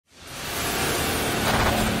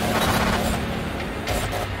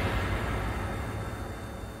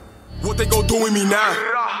they gon' do with me now?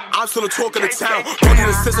 I'm still the talk of the town. Don't need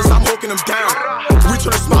assistance, I'm hooking them down. We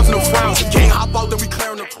turn the smiles into frowns. Can't hop out, then we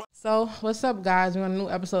clearing the. So, what's up, guys? We're on a new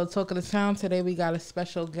episode of Talk of the Town. Today, we got a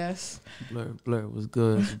special guest. Blur, what's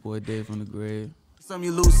good? It's your boy Dave from the grave. Some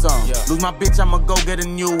you lose some. Yeah. Lose my bitch, I'ma go get a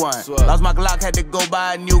new one. Lost my Glock, had to go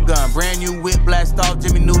buy a new gun. Brand new whip, blast off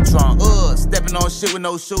Jimmy Neutron. Stepping on shit with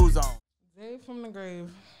no shoes on. Dave from the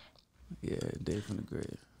grave. Yeah, Dave from the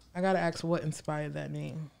grave. I gotta ask, what inspired that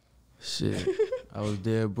name? Shit, I was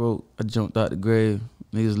dead broke. I jumped out the grave.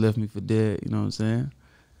 Niggas left me for dead. You know what I'm saying?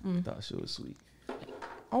 Thought shit was sweet.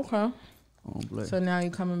 Okay. So now you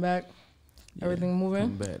coming back? Yeah, everything moving?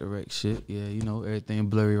 Coming back to wreck shit. Yeah, you know, everything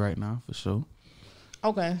blurry right now, for sure.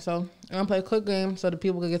 Okay, so I'm going to play a quick game so the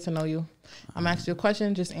people can get to know you. I'm asking you a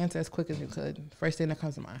question. Just answer as quick as you could. First thing that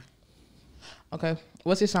comes to mind. Okay.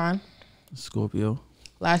 What's your sign? Scorpio.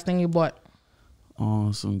 Last thing you bought?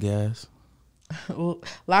 Some gas.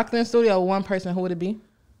 Locked in studio with one person, who would it be?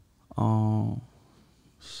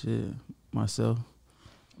 Shit, myself.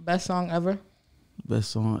 Best song ever?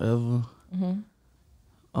 Best song ever.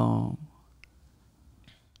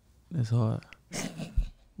 That's hard.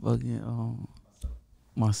 Fucking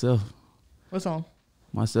myself. What song?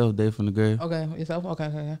 Myself, Dave from the grave. Okay, yourself.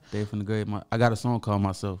 Okay. Dave from the grave. I got a song called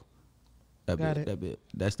Myself. That bit.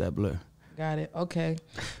 That's that blur. Got it. Okay.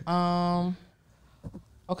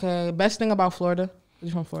 Okay. Best thing about Florida?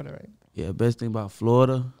 You're from Florida, right? Yeah. Best thing about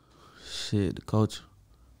Florida, shit, the culture.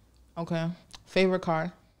 Okay. Favorite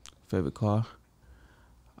car? Favorite car.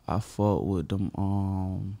 I fought with them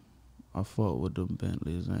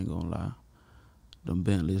Bentleys, I ain't gonna lie. Them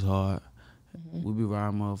Bentleys hard. We be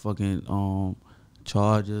riding motherfucking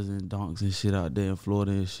Chargers and Donks and shit out there in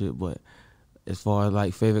Florida and shit, but as far as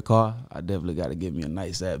like favorite car, I definitely gotta give me a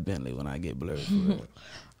nice ass Bentley when I get blurred for real.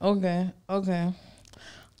 Okay.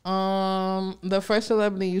 The first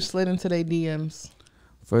celebrity you slid into their DMs.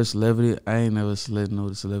 First celebrity, I ain't never slid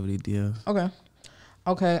no celebrity DMs. Okay.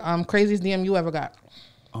 Craziest DM you ever got?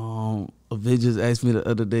 A bitch just asked me the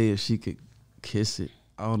other day if she could kiss it.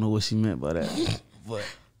 I don't know what she meant by that, but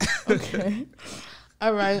okay.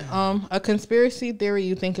 All right. A conspiracy theory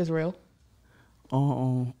you think is real?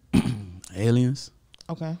 Aliens.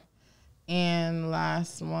 Okay. And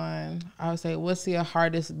last one, I would say, what's your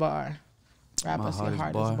hardest bar? Rap us your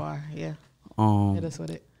hardest bar. Yeah. Hit us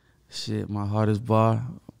with it. Shit, my hardest bar.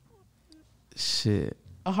 Shit.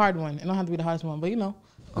 A hard one. It don't have to be the hardest one, but you know,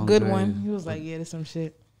 a good one. He was like, yeah, there's some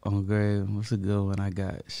shit. On grave. What's a good one I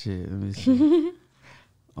got? Shit. Let me see.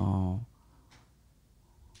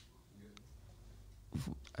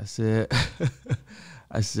 I said,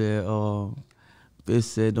 bitch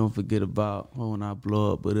said don't forget about when I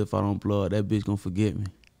blow up, but if I don't blow up, that bitch gonna forget me.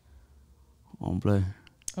 On play.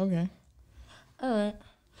 Okay. All right.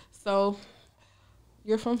 So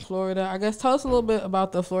you're from Florida. I guess tell us a little bit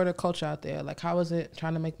about the Florida culture out there. Like, how is it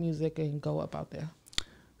trying to make music and go up out there?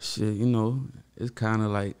 Shit, you know, it's kind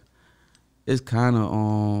of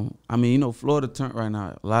I mean, you know, Florida turned right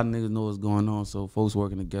now. A lot of niggas know what's going on, so folks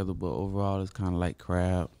working together, but overall it's kind of like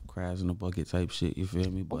crabs in the bucket type shit, you feel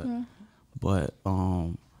me? But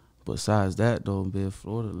besides that though, being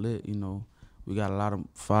Florida lit, you know, we got a lot of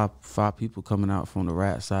five people coming out from the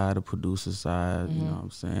rap side, the producer side, you know what I'm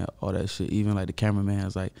saying? All that shit. Even like the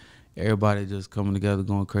cameraman's like everybody just coming together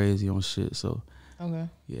going crazy on shit. So yeah,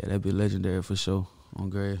 that'd be legendary for sure on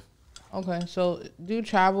grave. Okay, so do you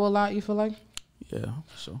travel a lot, you feel like? Yeah,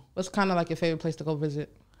 for sure. What's kind of like your favorite place to go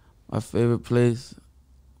visit? My favorite place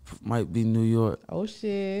might be New York. Oh,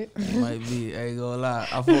 shit. Might be, I ain't gonna lie.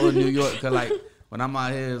 I fuck with New York because, like, when I'm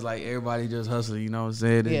out here, it's like everybody just hustling, you know what I'm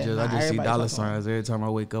saying? I just see dollar signs. Every time I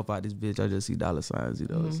wake up out this bitch, I just see dollar signs, you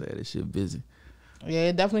know what I'm saying? This shit busy. Yeah,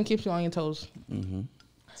 it definitely keeps you on your toes.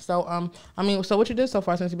 So, so what you did so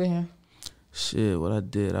far since you been here? Shit, what I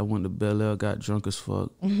did, I went to Bel Air, got drunk as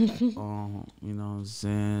fuck. You know what I'm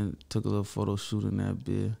saying? Took a little photo shoot in that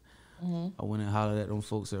beer. I went and hollered at them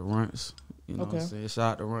folks at Runts. You know what I'm saying?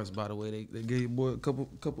 Shout out to Runts, by the way. They gave your boy a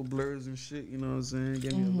couple blurs and shit, you know what I'm saying?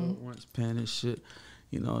 Gave me a little Runts pen and shit.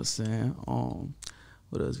 You know what I'm saying?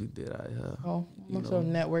 What else we did out here? So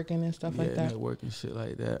networking and stuff like that. Yeah, networking, shit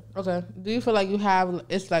like that. Okay. Do you feel like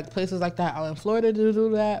it's like places like that out in Florida to do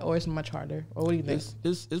that, or it's much harder? Or what do you think?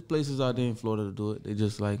 It's places out there in Florida to do it. They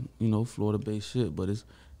just like, you know, Florida-based shit, but it's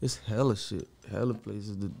hella shit. Hella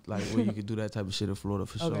places like where you can do that type of shit in Florida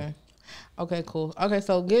for sure. Okay, cool. Okay,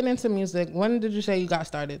 so getting into music, when did you say you got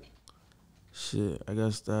started? Shit, I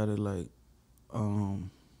got started like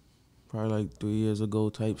probably like 3 years ago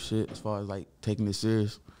type shit, as far as like taking it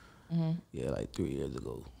serious. Yeah, like 3 years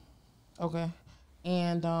ago. Okay.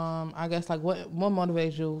 And I guess like what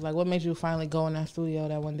motivates you? Like what made you finally go in that studio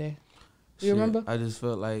that one day? Do you remember? I just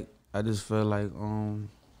felt like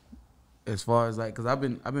as far as like, cause I've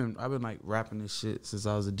been like rapping this shit since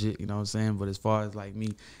I was a jit, you know what I'm saying? But as far as like me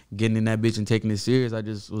getting in that bitch and taking it serious, I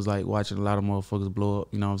just was like watching a lot of motherfuckers blow up,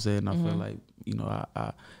 you know what I'm saying? I feel like, you know,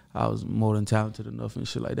 I was more than talented enough and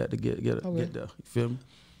shit like that to get there. You feel me?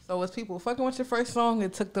 So was people fucking with your first song?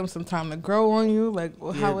 It took them some time to grow on you? Like,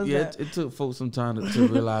 how was that? It took folks some time to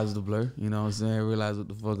realize the blur, you know what I'm saying? Realize what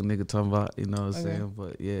the fuck a nigga talking about, you know what I'm saying?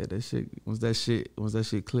 But yeah, that shit, once that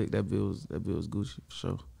shit clicked, that bill was Gucci for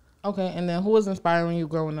sure. Okay, and then who was inspiring you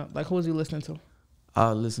growing up? Like, who was you listening to?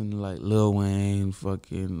 I listened to like Lil Wayne,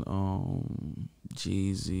 fucking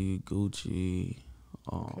Jeezy, Gucci.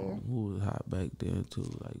 Who was hot back then too?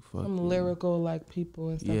 Like fucking some lyrical like people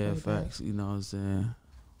and stuff. Yeah, like facts. That. You know what I'm saying?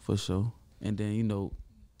 For sure. And then you know,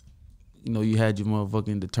 you had your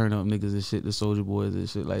motherfucking the turn up niggas and shit, the Soldier Boys and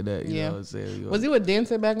shit like that. You know what I'm saying? Was you a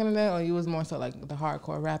dancer back in the day, or you was more so like the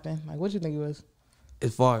hardcore rapping? Like, what you think you was?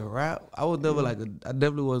 As far as rap, I was never I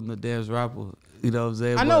definitely wasn't a dance rapper. You know what I'm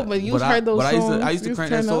saying? I know, but you heard those songs. I used to crank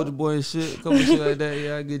that Soldier Boy and shit, a couple shit like that.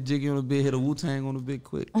 Yeah, I get jiggy on a bit, hit a Wu-Tang on a bit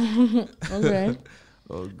quick. Okay.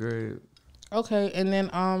 Oh, great. Okay, and then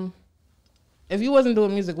if you wasn't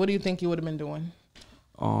doing music, what do you think you would have been doing?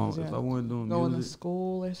 If I wasn't doing music, going to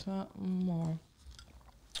school or something, or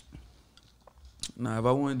nah, if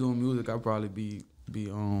I wasn't doing music, I'd probably be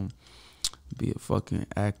a fucking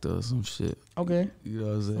actor or some shit. Okay. You know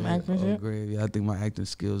what I'm saying? Some acting shit? Great. Yeah, I think my acting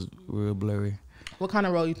skills real blurry. What kind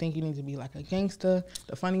of role you think you need to be? Like a gangster,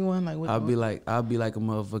 the funny one? Like what? I'll be like a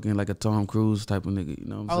motherfucking like a Tom Cruise type of nigga. You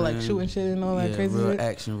know what I'm saying? Like shooting shit and all that crazy real shit?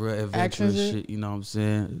 action, real adventurous shit. You know what I'm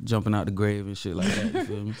saying? Jumping out the grave and shit like that. You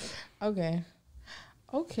feel me?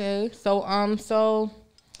 Okay. So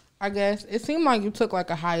I guess it seemed like you took like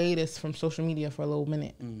a hiatus from social media for a little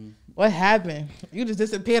minute. Mm-hmm. What happened? You just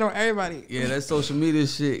disappeared on everybody. Yeah, that social media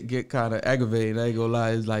shit get kind of aggravating. I ain't gonna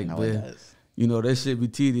lie. It's like, you know, that shit be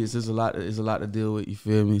tedious. It's a lot to deal with. You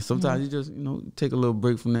feel me? Sometimes you just, you know, take a little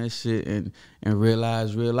break from that shit and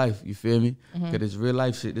realize real life. You feel me? Because it's real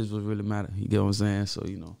life shit. This is what really matter. You get what I'm saying? So,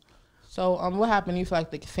 you know. So what happened? You feel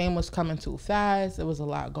like the fame was coming too fast? There was a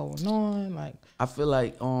lot going on. Like I feel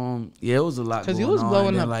like it was a lot. Because you was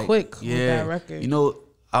blowing up quick with that record. You know.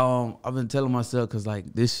 I've been telling myself, cause like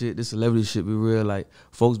this celebrity shit be real. Like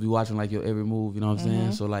folks be watching like your every move. You know what I'm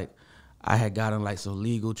saying? So like, I had gotten like some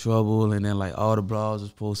legal trouble, and then like all the blogs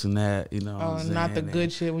was posting that. You know what I'm saying? Not the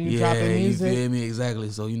good shit when you dropping music. You feel me? Exactly.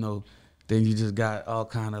 So you know, then you just got all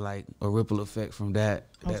kind of like a ripple effect from that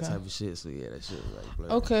type of shit. So yeah, that shit was like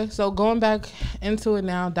blurry. Okay, so going back into it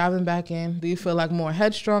now, diving back in, do you feel like more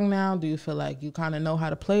headstrong now? Do you feel like you kind of know how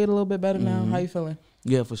to play it a little bit better now? How you feeling?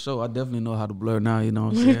 Yeah, for sure. I definitely know how to blur now, you know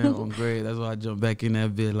what I'm saying? On grade. That's why I jump back in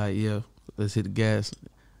that bit like, yeah, let's hit the gas.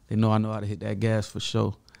 They know I know how to hit that gas for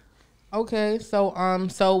sure. Okay, so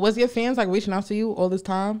was your fans like reaching out to you all this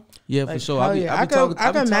time? Yeah, like, for sure. I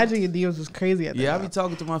can imagine your deals was crazy at that time. I be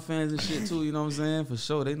talking to my fans and shit too, you know what I'm saying? For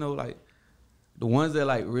sure. They know like the ones that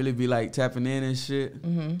like really be like tapping in and shit.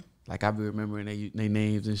 Like I be remembering their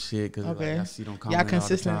names and shit because like, I see them comment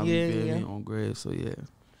consistent. all the time. You feel me? On grade, so yeah.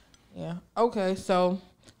 Yeah. Okay, so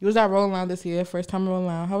you was at Rolling Loud this year, first time Rolling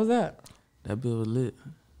Loud. How was that? That bill was lit.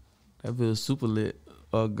 That bill was super lit.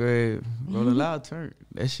 Great. Rolling Loud turned.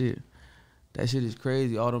 That shit is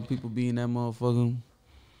crazy. All them people being that motherfucker.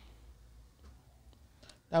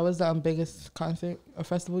 That was the biggest concert or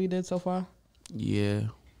festival you did so far? Yeah.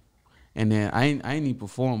 And then I ain't even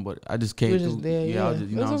perform, but I just came through. Just there, I was just,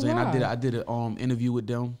 you know what I'm saying? I did an interview with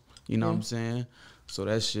them. You know what I'm saying? So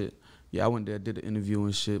that shit. Yeah, I went there, did an interview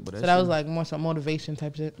and shit. But that was like more some motivation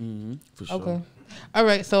type shit? For sure. Okay. All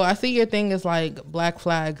right, so I see your thing is like black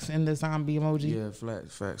flags and the zombie emoji. Yeah,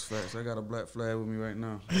 facts. I got a black flag with me right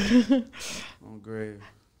now. On grave.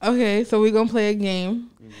 Okay, so we're going to play a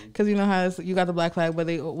game. Because you know how you got the black flag, but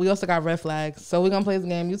we also got red flags. So we're going to play this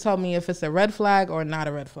game. You tell me if it's a red flag or not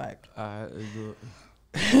a red flag. All right, let's do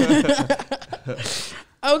it.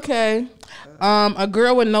 Okay. A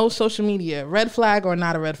girl with no social media, red flag or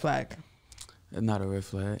not a red flag? That's not a red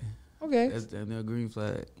flag. Okay. That's definitely a green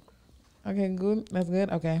flag. Okay, good. That's good.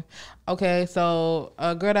 Okay, so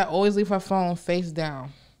a girl that always leave her phone face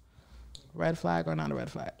down, red flag or not a red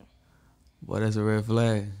flag? Boy, that's a red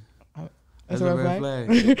flag. That's a red flag?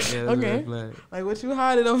 Yeah, that's a red flag. Like what you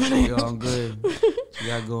hiding over there? Yo, I'm good. What you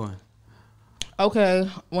got going? Okay,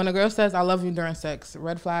 when a girl says "I love you" during sex,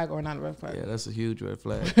 red flag or not a red flag? Yeah, that's a huge red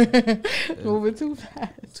flag. Moving too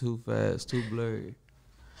fast. Too fast, too blurry.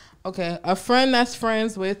 Okay, a friend that's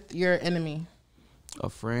friends with your enemy. A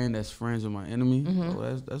friend that's friends with my enemy?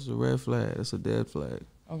 Oh, that's a red flag. That's a dead flag.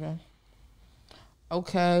 Okay.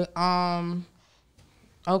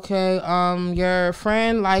 Okay, your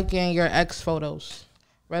friend liking your ex photos.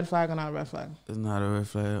 Red flag or not red flag? It's not a red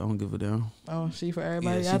flag. I don't give a damn. Oh, she for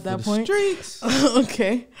everybody Yeah, at she that for point? the streets.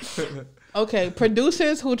 Okay. Okay,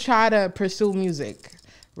 producers who try to pursue music.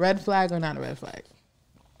 Red flag or not a red flag?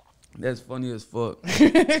 That's funny as fuck.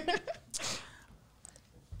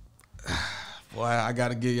 Boy, I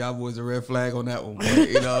gotta give y'all boys a red flag on that one. Boy.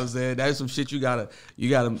 You know what I'm saying? That's some shit you gotta make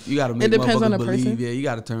motherfuckers believe. Person. Yeah, you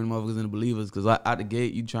gotta turn motherfuckers into believers. Cause out the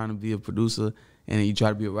gate, you trying to be a producer and then you try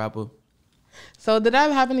to be a rapper. So did that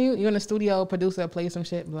ever happen to you? You in the studio, producer play some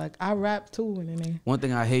shit, be like, I rap too, and then One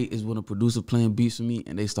thing I hate is when a producer playing beats for me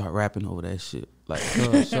and they start rapping over that shit. Like,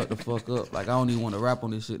 cuz, shut the fuck up. Like, I don't even want to rap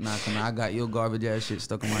on this shit now. Cause I got your garbage ass shit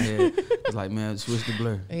stuck in my head. It's like, man, switch the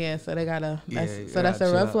blur. Yeah, so they gotta. That's, Yeah, that's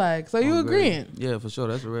a red flag. So you agreeing? Yeah, for sure.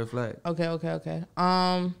 That's a red flag. Okay.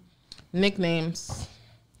 Nicknames.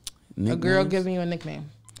 Nicknames? A girl giving you a nickname,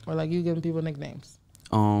 or like you giving people nicknames.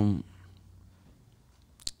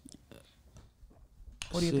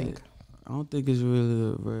 What do you think? I don't think it's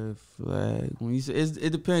really a red flag. When you say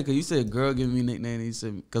it depends. Cause you said girl giving me nickname, and you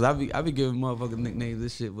said cause I be giving motherfuckers nicknames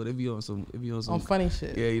and shit, but it be on some funny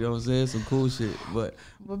shit. Yeah, you know what I'm saying, some cool shit. But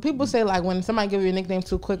people say like when somebody give you a nickname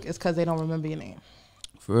too quick, it's cause they don't remember your name.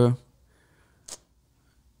 For real.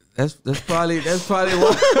 That's probably why. That's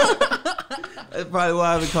probably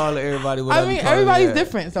why I've been calling everybody. I mean, everybody's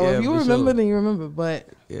different. So yeah, if you remember, then you remember. But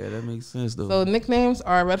yeah, that makes sense though. So nicknames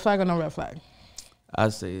are red flag or no red flag? I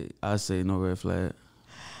say no red flag.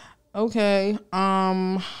 Okay.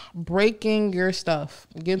 Breaking your stuff.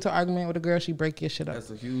 Get into an argument with a girl, she break your shit up. That's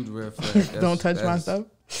a huge red flag. Don't touch my stuff.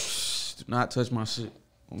 Do not touch my shit.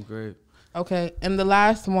 I'm great. Okay. And the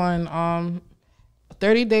last one,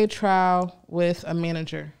 30-day trial with a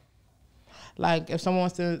manager. Like if someone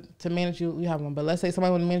wants to manage you, you have one. But let's say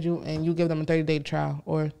somebody wants to manage you and you give them a 30-day trial,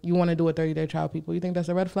 or you want to do a 30-day trial, people. You think that's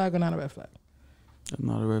a red flag or not a red flag? That's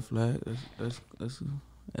not a red flag. That's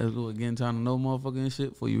again trying to know motherfucking and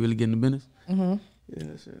shit before you really get in the business. Mm-hmm.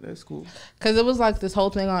 Yeah, that's cool. Cause it was like this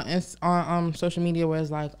whole thing on social media where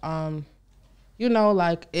it's like, you know,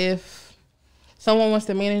 like if someone wants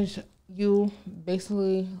to manage you,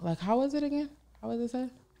 basically, like how was it again? How was it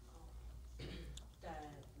said?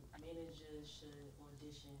 That managers should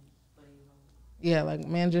audition for their role. Yeah, like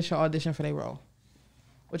managers should audition for their role.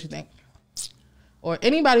 What you think? Or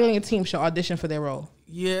anybody on your team should audition for their role.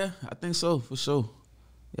 Yeah, I think so, for sure.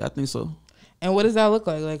 Yeah, I think so. And what does that look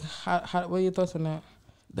like? Like, how what are your thoughts on that?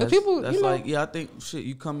 That's people, you know, like, yeah, I think shit.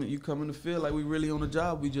 You come in the field like we really on the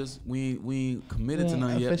job. We ain't committed to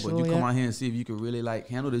nothing yet. But you come out here and see if you can really like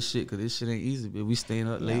handle this shit, cause this shit ain't easy. But we staying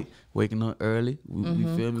up late, waking up early. We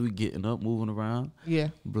feel me? We getting up, moving around. Yeah.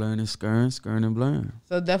 Blurring and skirring and blurring.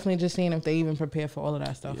 So definitely just seeing if they even prepare for all of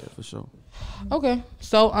that stuff. Yeah, for sure. Okay,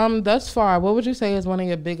 so thus far, what would you say is one of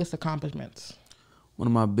your biggest accomplishments? One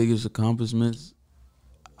of my biggest accomplishments,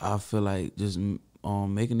 I feel like just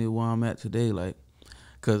making it where I'm at today, like.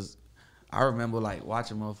 Cause I remember like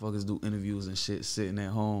watching motherfuckers do interviews and shit sitting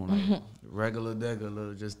at home, like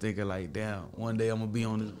regular, just thinking like, damn, one day I'm gonna be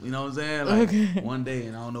on this, you know what I'm saying? Like one day,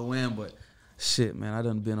 and I don't know when, but shit, man, I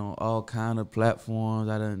done been on all kind of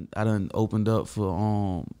platforms. I done opened up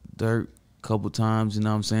for Dirt a couple times, you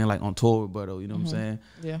know what I'm saying? Like on tour with Berto, you know what I'm saying?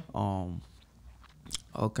 Yeah. All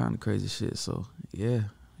kind of crazy shit. So yeah,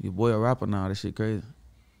 your boy a rapper now. That shit crazy.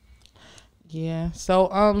 Yeah. So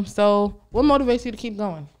what motivates you to keep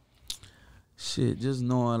going? Shit, just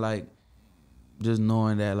knowing that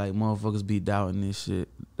like motherfuckers be doubting this shit.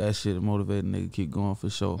 That shit motivate a nigga to keep going for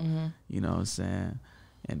sure. You know what I'm saying?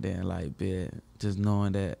 And then like, just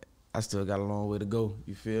knowing that I still got a long way to go.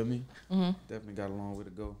 You feel me? Definitely got a long way to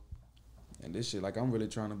go. And this shit, like I'm really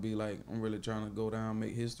trying to go down,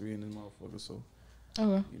 make history in this motherfucker. So,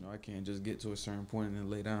 okay. You know, I can't just get to a certain point and then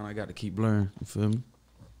lay down. I got to keep learning. You feel me?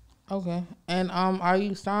 Okay. And are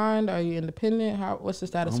you signed? Are you independent? What's the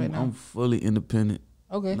status right now? I'm fully independent.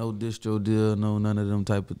 Okay. No distro deal, no none of them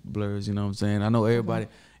type of blurs, you know what I'm saying? I know everybody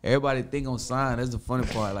think I'm signed. That's the funny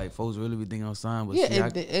part. Like folks really be thinking I'm signed, but yeah,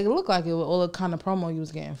 it looked like it with all the kind of promo you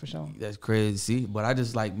was getting for sure. That's crazy. See, but I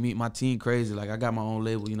just like my team crazy. Like I got my own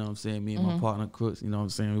label, you know what I'm saying? Me and my partner Crooks, you know what I'm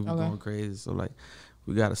saying? We be going crazy. So like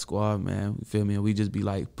we got a squad, man. You feel me? And we just be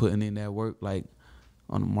like putting in that work, like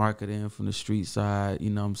on the marketing from the street side, you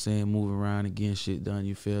know what I'm saying, moving around and getting shit done,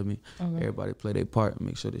 you feel me? Everybody play their part and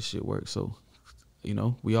make sure this shit works. So, you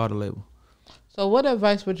know, we are the label. So what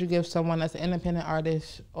advice would you give someone that's an independent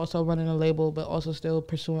artist, also running a label, but also still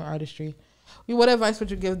pursuing artistry? What advice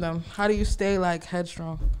would you give them? How do you stay like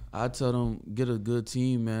headstrong? I tell them, get a good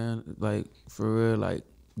team, man. Like, for real, like,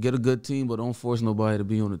 get a good team, but don't force nobody to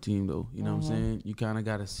be on the team though. You know what I'm saying? You kind of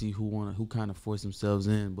gotta see who kind of force themselves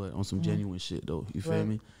in, but on some genuine shit though. You feel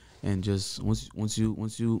me? And just once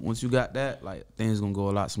you got that, like things gonna go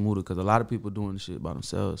a lot smoother because a lot of people doing the shit by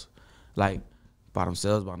themselves, like by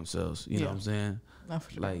themselves. You know what I'm saying? Not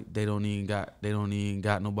for sure. Like they don't even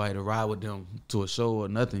got nobody to ride with them to a show or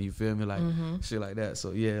nothing. You feel me? Like shit like that.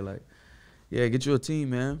 So yeah, get you a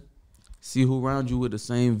team, man. See who around you with the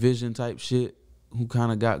same vision type shit, who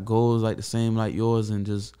kind of got goals like the same like yours, and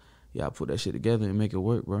just put that shit together and make it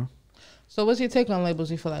work, bro. So what's your take on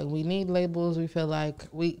labels? You feel like we need labels? We feel like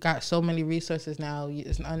we got so many resources now,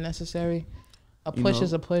 it's unnecessary? A push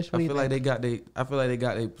is a push. I feel like they got they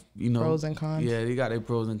pros and cons. Yeah, they got their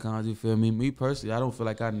pros and cons. You feel me? Me personally, I don't feel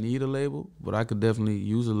like I need a label, but I could definitely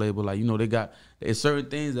use a label. Like there's certain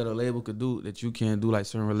things that a label could do that you can't do, like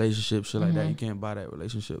certain relationships, shit like that. You can't buy that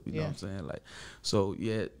relationship. You know what I'm saying? Like, so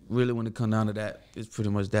yeah, really when it comes down to that, it's pretty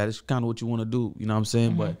much that. It's kind of what you want to do. You know what I'm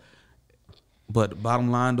saying? But the bottom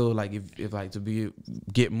line though, like if like to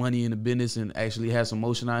get money in the business and actually have some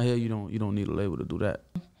motion out here, you don't need a label to do that.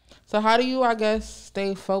 So how do you, I guess,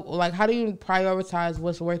 stay focused? Like, how do you prioritize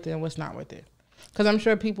what's worth it and what's not worth it? Because I'm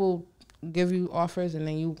sure people give you offers and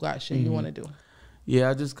then you got shit you want to do. Yeah,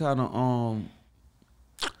 I just kind of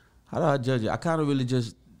how do I judge it? I kind of really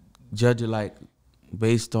just judge it like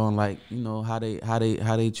based on like how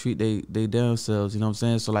they treat they damn selves. You know what I'm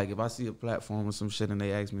saying? So like if I see a platform or some shit and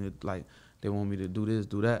they ask me like they want me to do this,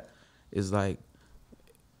 do that, it's like,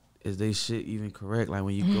 is they shit even correct? Like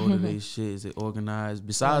when you go to they shit, is it organized?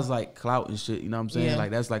 Besides like clout and shit, you know what I'm saying? Yeah.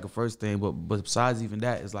 Like that's like a first thing. But besides even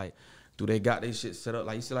that, it's like, do they got their shit set up?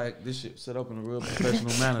 Like you see like this shit set up in a real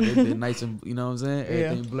professional manner. They been nice and, you know what I'm saying?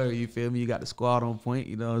 Everything blurry, you feel me? You got the squad on point,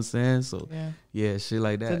 you know what I'm saying? So yeah shit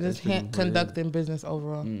like that. So just conducting business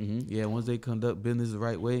overall. Yeah, once they conduct business the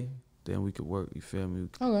right way, then we could work, you feel me?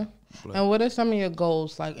 Okay. And what are some of your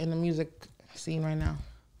goals like in the music scene right now?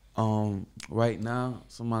 Right now,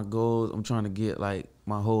 some of my goals, I'm trying to get like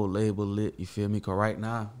my whole label lit, you feel me? Cause right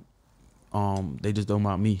now, they just don't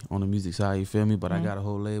want me on the music side, you feel me? But I got a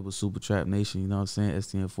whole label, Super Trap Nation, you know what I'm saying?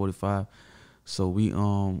 STN45. So we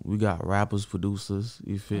got rappers, producers,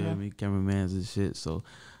 you feel me? Cameramans and shit. So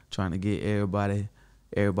trying to get everybody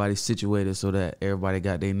situated so that everybody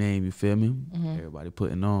got their name, you feel me? Everybody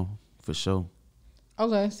putting on for sure.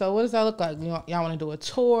 Okay, so what does that look like? Y'all want to do a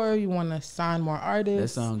tour? You want to sign more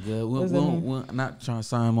artists? That sounds good. We're not trying to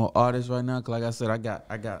sign more artists right now, cause like I said, I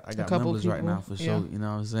got members right now for sure. You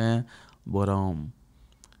know what I'm saying? But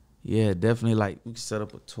yeah, definitely like we can set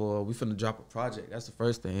up a tour. We finna drop a project. That's the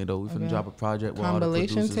first thing though. We finna drop a project with all the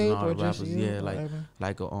producers and all the rappers. Yeah,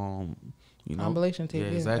 like a compilation tape.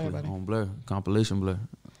 Yeah, exactly. On Blur, compilation Blur.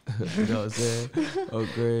 You know what I'm saying? Oh,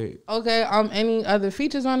 great. Okay. Any other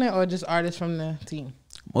features on it or just artists from the team?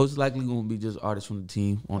 Most likely gonna be just artists from the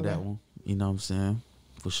team on that one. You know what I'm saying?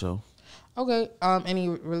 For sure. Okay. Any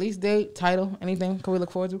release date, title, anything? Can we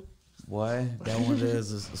look forward to? Boy, that one there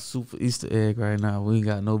is a super Easter egg right now. We ain't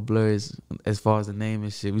got no blurs as far as the name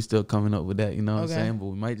and shit. We still coming up with that. You know what I'm saying? But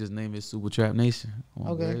we might just name it Super Trap Nation.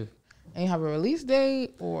 Okay. And you have a release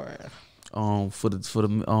date or? Nah, I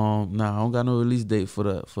don't got no release date for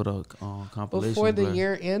the compilation. Before the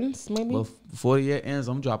year ends, maybe. Before the year ends,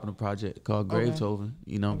 I'm dropping a project called Gravetoven.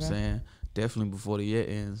 You know what I'm saying? Definitely before the year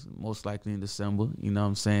ends, most likely in December. You know what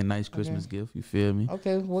I'm saying? Nice Christmas gift. You feel me?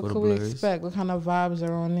 Okay, what could we expect? What kind of vibes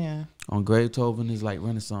are on there? On Gravetoven, it's like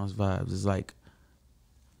Renaissance vibes. It's like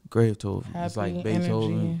Gravetoven. It's like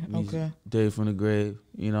Beethoven meets Day from the Grave.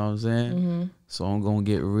 You know what I'm saying? So I'm gonna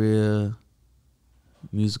get real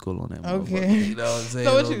musical on that. Okay. You know what I'm saying?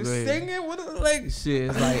 So what you singing? What is it like? Shit,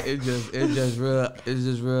 it's like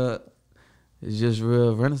it's just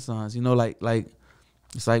real Renaissance. You know, like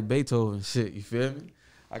it's like Beethoven shit. You feel me?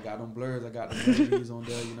 I got them blurs. I got the melodies on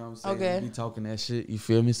there. You know what I'm saying? Okay. We be talking that shit. You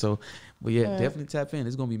feel me? So, but yeah, definitely tap in.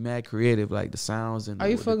 It's gonna be mad creative, like the sounds and. Are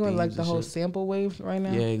you fucking with like the whole sample wave right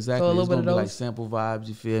now? Yeah, exactly. So a little bit of those, like sample vibes.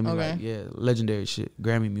 You feel me? Okay. Like legendary shit,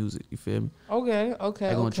 Grammy music. You feel me? Okay. I'm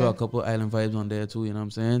gonna throw a couple of island vibes on there too. You know what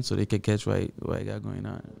I'm saying? So they can catch what I got going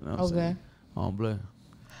on. You know what I'm saying? On Blur.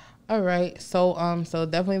 All right. So so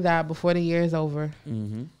definitely that before the year is over.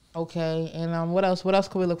 Okay. And what else? What else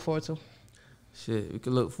can we look forward to? Shit, we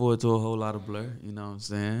can look forward to a whole lot of Blur. You know what I'm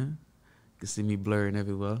saying? You can see me blurring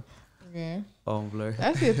everywhere. Okay. On Blur.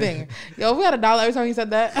 That's your thing. Yo, we had $1 every time you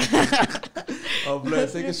said that. Oh, Blur.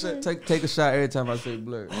 Take a shot every time I say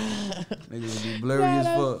Blur. Niggas will be blurry as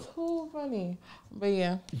fuck. That's too funny. But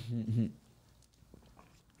yeah.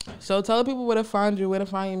 So tell the people where to find you, where to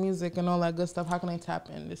find your music and all that good stuff. How can they tap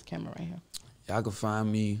in this camera right here? Y'all can find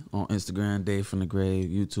me on Instagram, Dave from the Grave,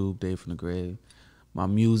 YouTube, Dave from the Grave. My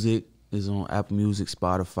music is on Apple Music,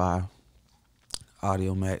 Spotify,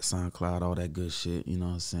 Audio Max, SoundCloud, all that good shit. You know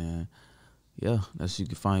what I'm saying? Yeah, that's where you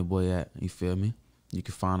can find your boy at. You feel me? You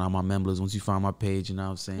can find all my members. Once you find my page, you know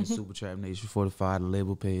what I'm saying? Super Trap Nation 45, the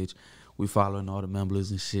label page. We following all the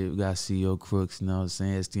members and shit. We got CEO Crooks, you know what I'm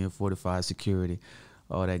saying? STN 45 security,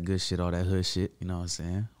 all that good shit, all that hood shit, you know what I'm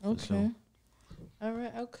saying? Okay. Sure. All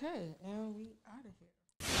right, okay. And we out of here.